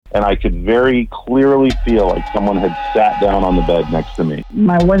and I could very clearly feel like someone had sat down on the bed next to me.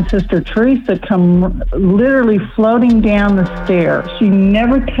 My one sister, Teresa, come literally floating down the stairs. She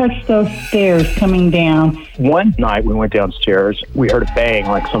never touched those stairs coming down. One night we went downstairs, we heard a bang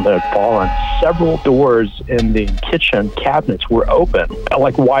like something had fallen. Several doors in the kitchen cabinets were open,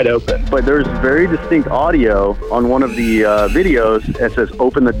 like wide open. But there's very distinct audio on one of the videos that says,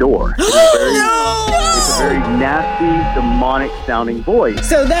 "Open the door." It's a very nasty, demonic sounding voice.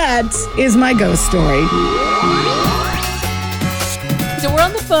 So that is my ghost story. So we're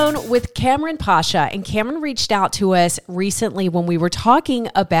on the phone with Cameron Pasha, and Cameron reached out to us recently when we were talking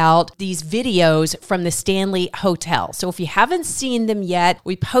about these videos from the Stanley Hotel. So if you haven't seen them yet,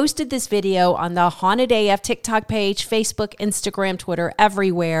 we posted this video on the Haunted AF TikTok page, Facebook, Instagram, Twitter,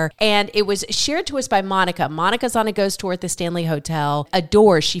 everywhere. And it was shared to us by Monica. Monica's on a ghost tour at the Stanley Hotel.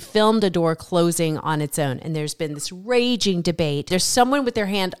 She filmed a door closing on its own. And there's been this raging debate. There's someone with their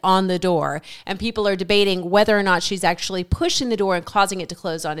hand on the door, and people are debating whether or not she's actually pushing the door and causing it to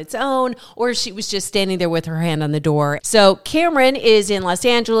close on its own, or she was just standing there with her hand on the door. So Cameron is in Los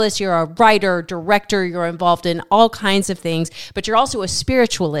Angeles. You're a writer, director. You're involved in all kinds of things, but you're also a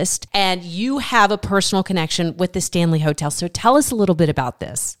spiritualist, and you have a personal connection with the Stanley Hotel. So tell us a little bit about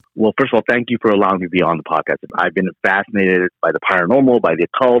this. Well, first of all, thank you for allowing me to be on the podcast. I've been fascinated by the paranormal, by the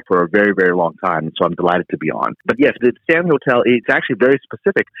occult for a very, very long time, so I'm delighted to be on. But yes, the Stanley Hotel, it's actually very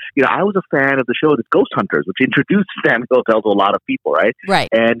specific. You know, I was a fan of the show, The Ghost Hunters, which introduced Stanley Hotel to a lot of people, right? Right.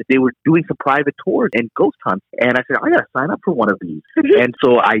 And they were doing some private tours and ghost hunts, and I said, I got to sign up for one of these. And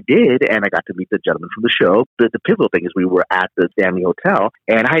so I did, and I got to meet the gentleman from the show. The pivotal thing is we were at the Stanley Hotel,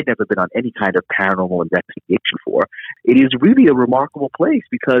 and I had never been on any kind of paranormal investigation before. It is really a remarkable place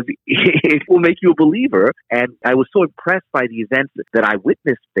because it will make you a believer. And I was so impressed by the events that I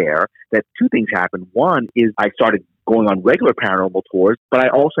witnessed there that two things happened. One is I started going on regular paranormal tours, but I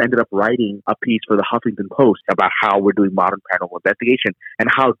also ended up writing a piece for the Huffington Post about how we're doing modern paranormal investigation and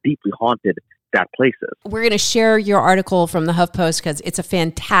how deeply haunted that place is. We're going to share your article from the HuffPost because it's a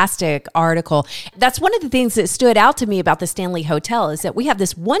fantastic article. That's one of the things that stood out to me about the Stanley Hotel is that we have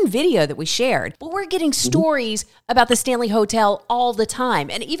this one video that we shared, but we're getting stories about the Stanley Hotel all the time.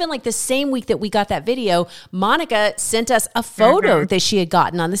 And even like the same week that we got that video, Monica sent us a photo that she had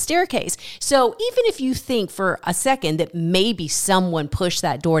gotten on the staircase. So even if you think for a second that maybe someone pushed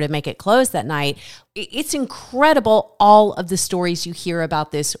that door to make it close that night, it's incredible, all of the stories you hear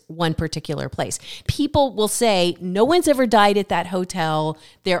about this one particular place. People will say, no one's ever died at that hotel.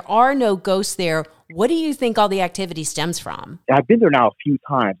 There are no ghosts there. What do you think all the activity stems from? I've been there now a few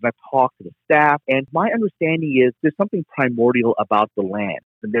times, and I've talked to the staff, and my understanding is there's something primordial about the land.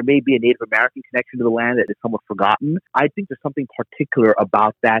 And there may be a Native American connection to the land that is somewhat forgotten. I think there's something particular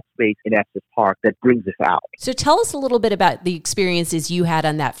about that space in Estes Park that brings this out. So tell us a little bit about the experiences you had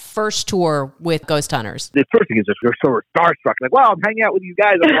on that first tour with Ghost Hunters. The first thing is that you're sort of starstruck, like, wow, I'm hanging out with you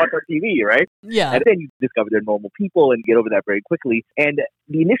guys on our TV, right? Yeah. And then you discover they're normal people and get over that very quickly. And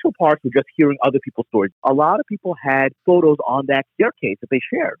the initial parts were just hearing other people's stories. A lot of people had photos on that staircase that they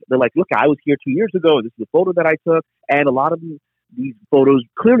shared. They're like, look, I was here 2 years ago. This is a photo that I took. And a lot of these photos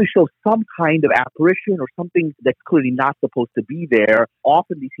clearly show some kind of apparition or something that's clearly not supposed to be there.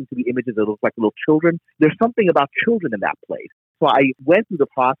 Often these seem to be images that look like little children. There's something about children in that place. So I went through the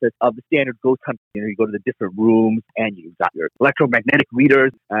process of the standard ghost hunt. You go to the different rooms and you got your electromagnetic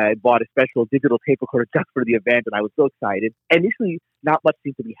readers. I bought a special digital tape recorder just for the event, and I was so excited. Initially, not much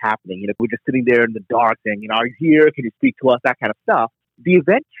seemed to be happening. We're just sitting there in the dark saying, are you here? Can you speak to us? That kind of stuff. The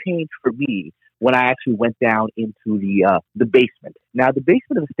event changed for me when I actually went down into the basement. Now, the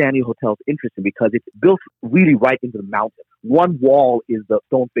basement of the Stanley Hotel is interesting because it's built really right into the mountain. One wall is the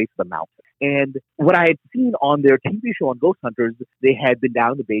stone face of the mountain. And what I had seen on their TV show on Ghost Hunters, they had been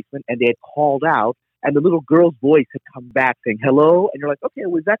down in the basement and they had called out, and the little girl's voice had come back saying hello. And you're like, okay,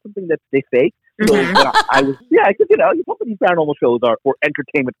 was that something that they faked? So I was, because, some of these paranormal shows are for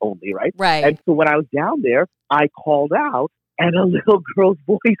entertainment only, right? Right. And so when I was down there, I called out and a little girl's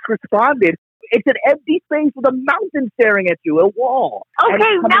voice responded. It's an empty space with a mountain staring at you, a wall. Okay,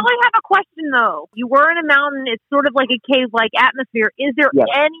 now I have a question, though. You were in a mountain. It's sort of like a cave-like atmosphere. Is there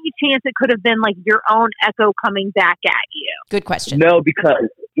any chance it could have been like your own echo coming back at you? Good question. No, because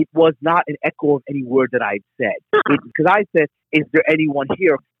it was not an echo of any word that I'd said. Because I said, is there anyone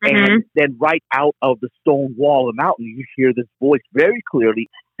here? And then right out of the stone wall of the mountain, you hear this voice very clearly,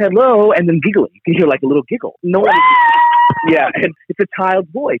 hello, and then giggling. You can hear like a little giggle. No one. Yeah, and it's a child's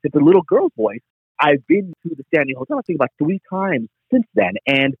voice. It's a little girl's voice. I've been to the Stanley Hotel, I think, about 3 times since then.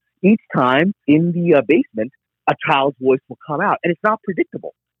 And each time in the basement, a child's voice will come out. And it's not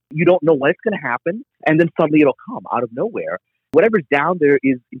predictable. You don't know when it's going to happen. And then suddenly it'll come out of nowhere. whatever's down there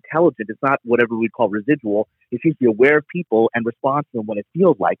is intelligent. It's not whatever we'd call residual. It seems to be aware of people and responds to them when it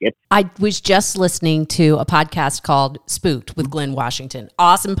feels like it. I was just listening to a podcast called Spooked with Glenn Washington.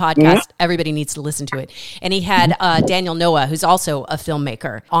 Awesome podcast. Everybody needs to listen to it. And he had Daniel Noah, who's also a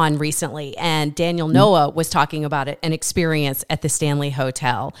filmmaker, on recently. And Daniel Noah was talking about an experience at the Stanley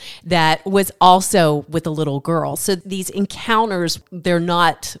Hotel that was also with a little girl. So these encounters, they're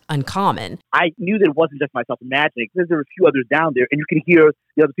not uncommon. I knew that it wasn't just myself imagining, because there were a few others down there, and you could hear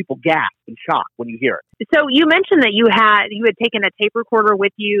the other people gasp in shock when you hear it. So you mentioned that you had taken a tape recorder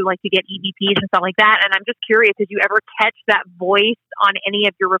with you, like to get EVPs and stuff like that. And I'm just curious, did you ever catch that voice on any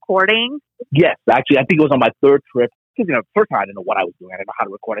of your recordings? Yes, actually, I think it was on my third trip. Because, first time I didn't know what I was doing. I didn't know how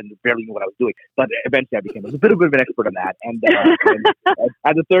to record. I barely knew what I was doing. But eventually I became a bit of an expert on that. And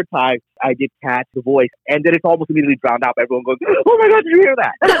at the third time, I did catch the voice. And then it's almost immediately drowned out by everyone going, oh my God, did you hear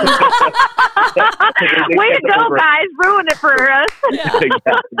that? Way to go, guys. Ruin it for us.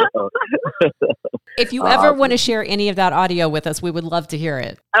 If you ever want to share any of that audio with us, we would love to hear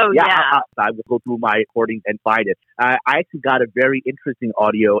it. Oh, yeah. I will go through my recordings and find it. I actually got a very interesting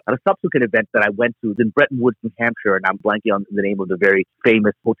audio at a subsequent event that I went to in Bretton Woods, New Hampshire, and I'm blanking on the name of the very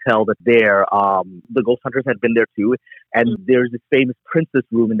famous hotel that's there. The Ghost Hunters had been there too, and there's this famous princess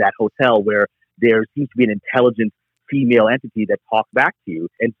room in that hotel where there seems to be an intelligent female entity that talks back to you.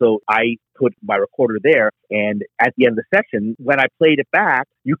 And so I put my recorder there, and at the end of the session, when I played it back,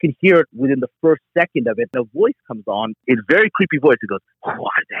 you can hear it within the first second of it. The voice comes on. It's a very creepy voice. It goes, who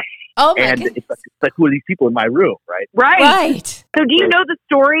are they? Oh my And it's like, who are these people in my room, right? Right. So do you know the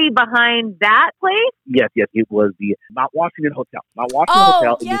story behind that place? Yes. It was the Mount Washington Hotel. Mount Washington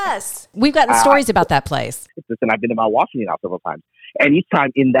Hotel. Yes. We've gotten stories about that place. Listen, I've been to Mount Washington now several times. And each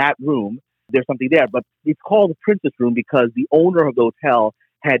time in that room, there's something there. But it's called the Princess Room because the owner of the hotel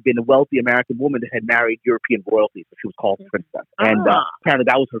had been a wealthy American woman that had married European royalty, so she was called Princess. And apparently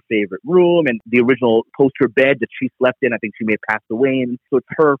that was her favorite room, and the original poster bed that she slept in, I think she may have passed away in. So it's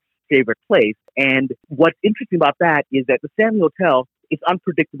her favorite place. And what's interesting about that is that the Stanley Hotel is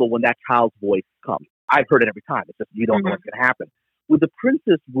unpredictable when that child's voice comes. I've heard it every time. It's just you don't know what's going to happen. With the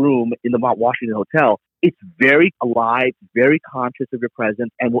Princess Room in the Mount Washington Hotel, it's very alive, very conscious of your presence,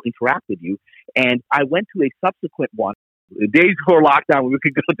 and will interact with you. And I went to a subsequent one, the days before lockdown, when we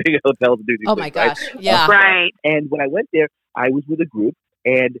could go to hotels and do these things. Oh my gosh, right? yeah. Right. And when I went there, I was with a group,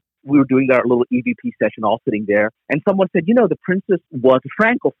 and we were doing our little EVP session, all sitting there. And someone said, the princess was a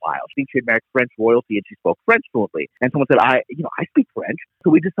Francophile. I think she had married French royalty, and she spoke French fluently. And someone said, I speak French. So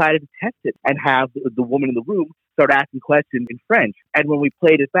we decided to test it and have the woman in the room start asking questions in French. And when we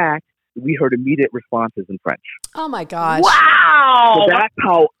played it back, we heard immediate responses in French. Oh my gosh. Wow. So that's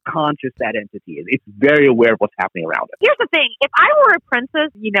how conscious that entity is. It's very aware of what's happening around it. Here's the thing. If I were a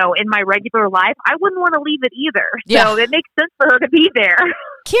princess, in my regular life, I wouldn't want to leave it either. Yeah. So it makes sense for her to be there.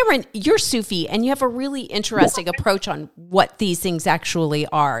 Cameron, you're Sufi, and you have a really interesting approach on what these things actually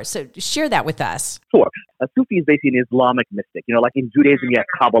are. So share that with us. Sure. A Sufi is basically an Islamic mystic. Like in Judaism, you have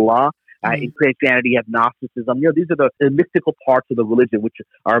Kabbalah. In Christianity, you have Gnosticism. These are the mystical parts of the religion, which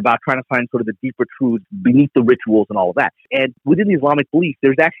are about trying to find sort of the deeper truths beneath the rituals and all of that. And within the Islamic belief,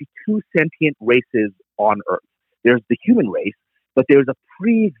 there's actually two sentient races on Earth. There's the human race, but there's a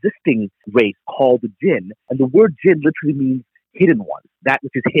pre-existing race called the jinn. And the word jinn literally means hidden ones, that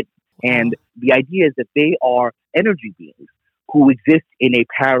which is hidden. And the idea is that they are energy beings who exist in a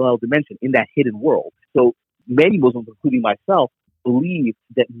parallel dimension, in that hidden world. So many Muslims, including myself, believe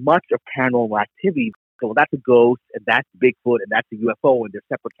that much of paranormal activity, so that's a ghost, and that's Bigfoot, and that's a UFO, and they're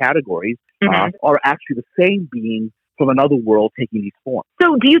separate categories, are actually the same beings from another world taking these forms.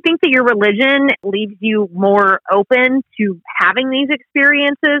 So do you think that your religion leaves you more open to having these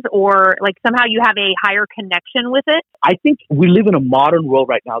experiences, or somehow you have a higher connection with it? I think we live in a modern world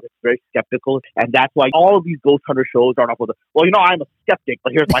right now that's very skeptical, and that's why all of these ghost hunter shows aren't up with I'm a skeptic,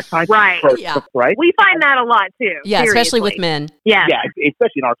 but here's my science. Right. Right? We find that a lot too. Yeah, seriously. especially with men. Yeah. Yeah,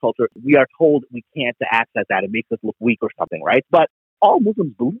 especially in our culture, we are told we can't access that. It makes us look weak or something, right? But all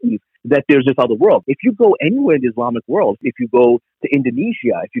Muslims believe that there's this other world. If you go anywhere in the Islamic world, if you go to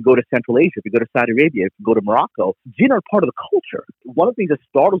Indonesia, if you go to Central Asia, if you go to Saudi Arabia, if you go to Morocco, jinn are part of the culture. One of the things that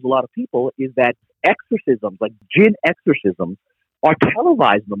startles a lot of people is that exorcisms, like jinn exorcisms, are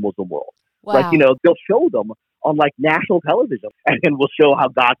televised in the Muslim world. Wow. They'll show them on national television, and we'll show how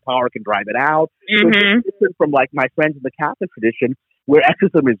God's power can drive it out. So it's different from my friends in the Catholic tradition, where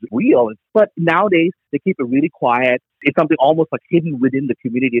exorcism is real. But nowadays, They keep it really quiet. It's something almost like hidden within the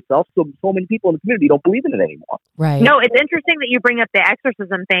community itself. So many people in the community don't believe in it anymore. Right. No, it's interesting that you bring up the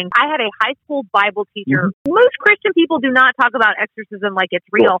exorcism thing. I had a high school Bible teacher. Most Christian people do not talk about exorcism like it's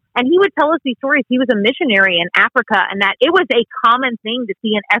real. And he would tell us these stories. He was a missionary in Africa, and that it was a common thing to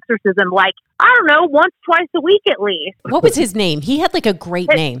see an exorcism like, I don't know, once, twice a week at least. What was his name? He had like a great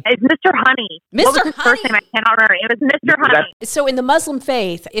name. It's Mr. Honey. Mr. What was his first name? I cannot remember. It was Mr. Honey. So in the Muslim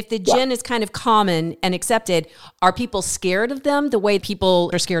faith, if the jinn is kind of common and accepted, are people scared of them the way people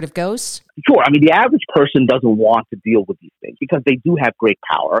are scared of ghosts? Sure. I mean, the average person doesn't want to deal with these things because they do have great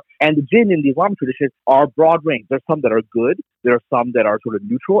power. And the jinn in the Islamic tradition are broad range. There's some that are good, there are some that are sort of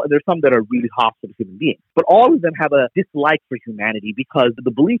neutral, and there's some that are really hostile to human beings. But all of them have a dislike for humanity because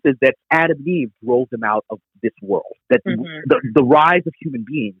the belief is that Adam and Eve drove them out of this world. That the rise of human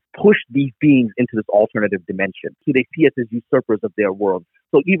beings pushed these beings into this alternative dimension. So they see us as usurpers of their world.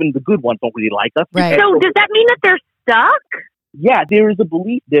 So even the good ones don't really like us. Right. So does that mean that they're stuck? Yeah, there is a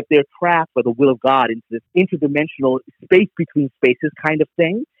belief that they're trapped by the will of God into this interdimensional space between spaces kind of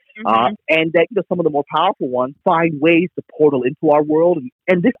thing. And that some of the more powerful ones find ways to portal into our world.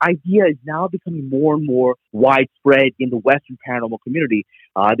 And this idea is now becoming more and more widespread in the Western paranormal community,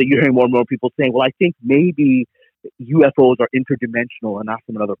 that you're hearing more and more people saying, well, I think maybe UFOs are interdimensional and not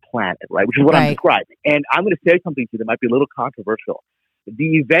from another planet, right? Which is what I'm describing. And I'm going to say something to you that might be a little controversial.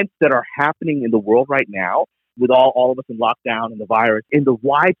 The events that are happening in the world right now, with all of us in lockdown and the virus, and the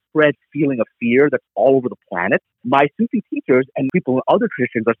widespread feeling of fear that's all over the planet, my Sufi teachers and people in other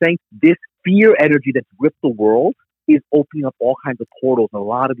traditions are saying this fear energy that's gripped the world is opening up all kinds of portals, and a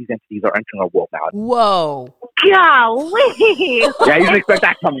lot of these entities are entering our world now. Whoa. Golly. Yeah, you didn't expect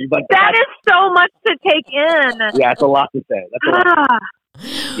that coming, but that is so much to take in. Yeah, it's a lot to say. That's a lot.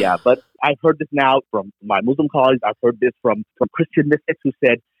 Yeah, but I've heard this now from my Muslim colleagues. I've heard this from Christian mystics who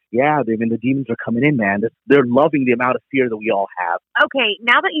said, yeah, the demons are coming in, man. They're loving the amount of fear that we all have. Okay,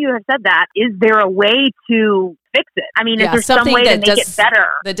 now that you have said that, is there a way to fix it? I mean, is there some way to make it better?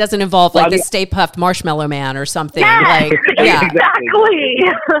 That doesn't involve the Stay Puft Marshmallow Man or something. Yes, exactly.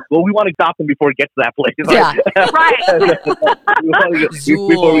 Well, we want to stop them before it gets to that place. Yeah. Right.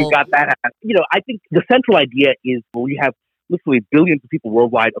 Before we got that happening. I think the central idea is we have literally billions of people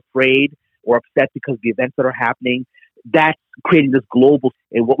worldwide afraid or upset because of the events that are happening. That's creating this global,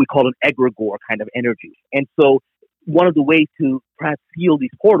 what we call an egregore kind of energy. And so one of the ways to perhaps heal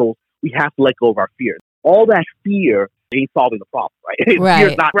these portals, we have to let go of our fears. All that fear ain't solving the problem, right? Fear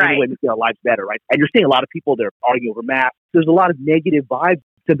is not the way to make our lives better, right? And you're seeing a lot of people, they're arguing over masks. There's a lot of negative vibes.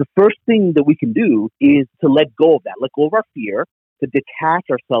 So the first thing that we can do is to let go of that, let go of our fear, to detach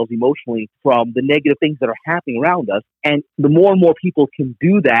ourselves emotionally from the negative things that are happening around us. And the more and more people can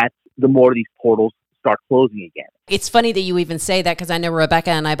do that, the more these portals start closing again. It's funny that you even say that because I know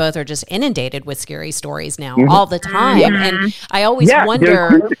Rebecca and I both are just inundated with scary stories now all the time. And I always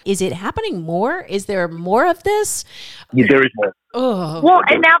wonder, is it happening more? Is there more of this? Yeah, there is more. Oh. Well,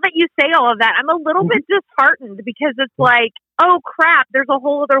 and now that you say all of that, I'm a little bit disheartened because it's like, oh crap, there's a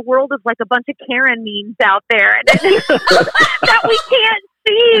whole other world of like a bunch of Karen memes out there that we can't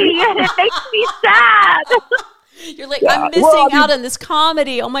see, and it makes me sad. You're like, I'm missing out on this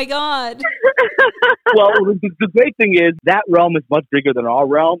comedy. Oh my God. Well, the great thing is that realm is much bigger than our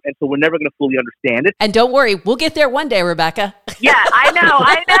realm, and so we're never going to fully understand it. And don't worry, we'll get there one day, Rebecca. Yeah, I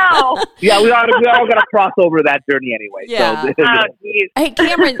know. Yeah, we all got to cross over that journey anyway. Yeah. So, hey,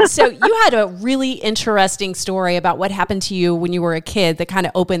 Cameron, so you had a really interesting story about what happened to you when you were a kid that kind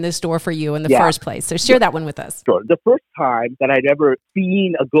of opened this door for you in the first place. So share that one with us. Sure. The first time that I'd ever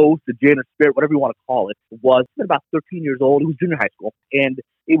seen a ghost, a jinn, a spirit, whatever you want to call it, was about 13 years old. It was junior high school. And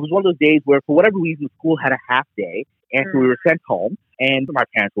it was one of those days where, for whatever reason, school had a half day. And so we were sent home. And my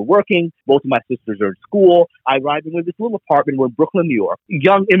parents were working. Both of my sisters are in school. I arrived in this little apartment. We're in Brooklyn, New York.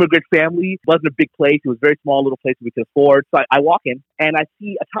 Young immigrant family. Wasn't a big place. It was a very small little place that we could afford. So I walk in and I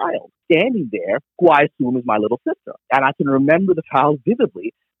see a child standing there who I assume is my little sister. And I can remember the child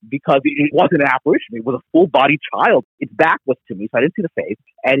vividly because it wasn't an apparition. It was a full-bodied child. Its back was to me, so I didn't see the face.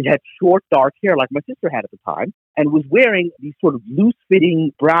 And it had short, dark hair like my sister had at the time and was wearing these sort of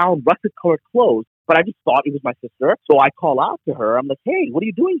loose-fitting, brown, russet-colored clothes. But I just thought it was my sister. So I call out to her. I'm like, hey, what are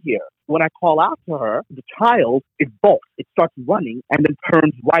you doing here? When I call out to her, the child, it bolts. It starts running and then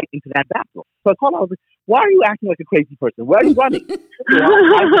turns right into that bathroom. So I call out, I was like, why are you acting like a crazy person? Where are you running? So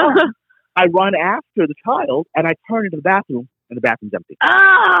I run after the child and I turn into the bathroom and the bathroom's empty.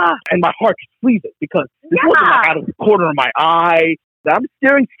 And my heart just freezes because this wasn't like out of the corner of my eye. I'm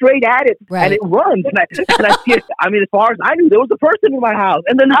staring straight at it, and it runs. And I see it. I mean, as far as I knew, there was a person in my house,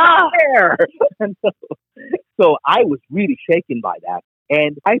 and then there. And so I was really shaken by that.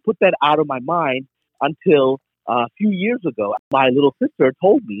 And I put that out of my mind. until a few years ago, my little sister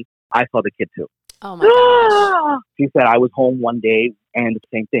told me I saw the kid too. Oh my gosh. She said I was home one day and the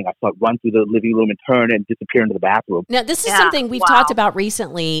same thing. I saw it run through the living room and turn and disappear into the bathroom. Now, this is something we've talked about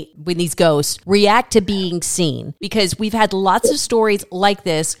recently when these ghosts react to being seen, because we've had lots of stories like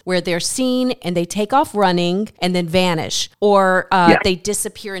this where they're seen and they take off running and then vanish, or they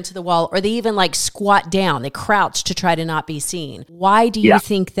disappear into the wall, or they even like squat down. They crouch to try to not be seen. Why do you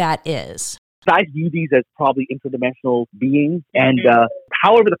think that is? I view these as probably interdimensional beings, and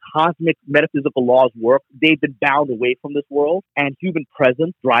however the cosmic metaphysical laws work, they've been bound away from this world, and human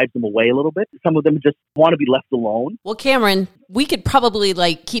presence drives them away a little bit. Some of them just want to be left alone. Well, Cameron, we could probably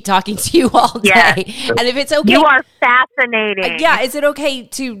keep talking to you all day. Yes. And if it's okay. You are fascinating. Is it okay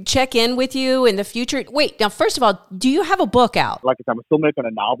to check in with you in the future? Wait, now, first of all, do you have a book out? Like I said, I'm a filmmaker and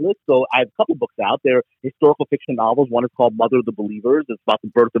a novelist, so I have a couple books out. They're historical fiction novels. One is called Mother of the Believers. It's about the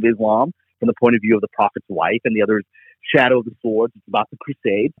birth of Islam from the point of view of the prophet's wife, and the other is Shadow of the Swords. It's about the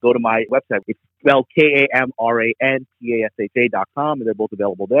Crusades. Go to my website. It's spelled KAMRANPASHA.com, and they're both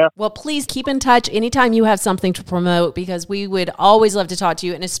available there. Well, please keep in touch anytime you have something to promote, because we would always love to talk to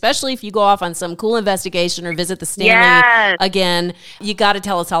you, and especially if you go off on some cool investigation or visit the Stanley again, you got to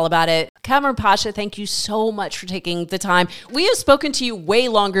tell us all about it. Cameron Pasha, thank you so much for taking the time. We have spoken to you way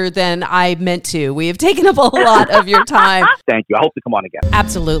longer than I meant to. We have taken up a lot of your time. Thank you. I hope to come on again.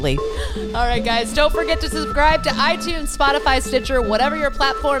 Absolutely. All right, guys, don't forget to subscribe to iTunes, Spotify, Stitcher, whatever your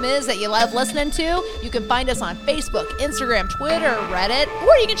platform is that you love listening to. You can find us on Facebook, Instagram, Twitter, Reddit,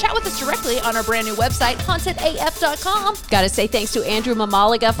 or you can chat with us directly on our brand new website, hauntedaf.com. Got to say thanks to Andrew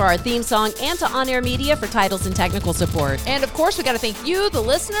Mamaliga for our theme song and to On Air Media for titles and technical support. And of course, we got to thank you, the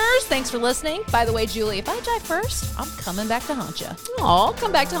listeners. Thanks for listening. By the way, Julie, if I die first, I'm coming back to haunt you. Oh, I'll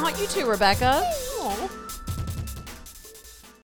come back to haunt you too, Rebecca. Aw.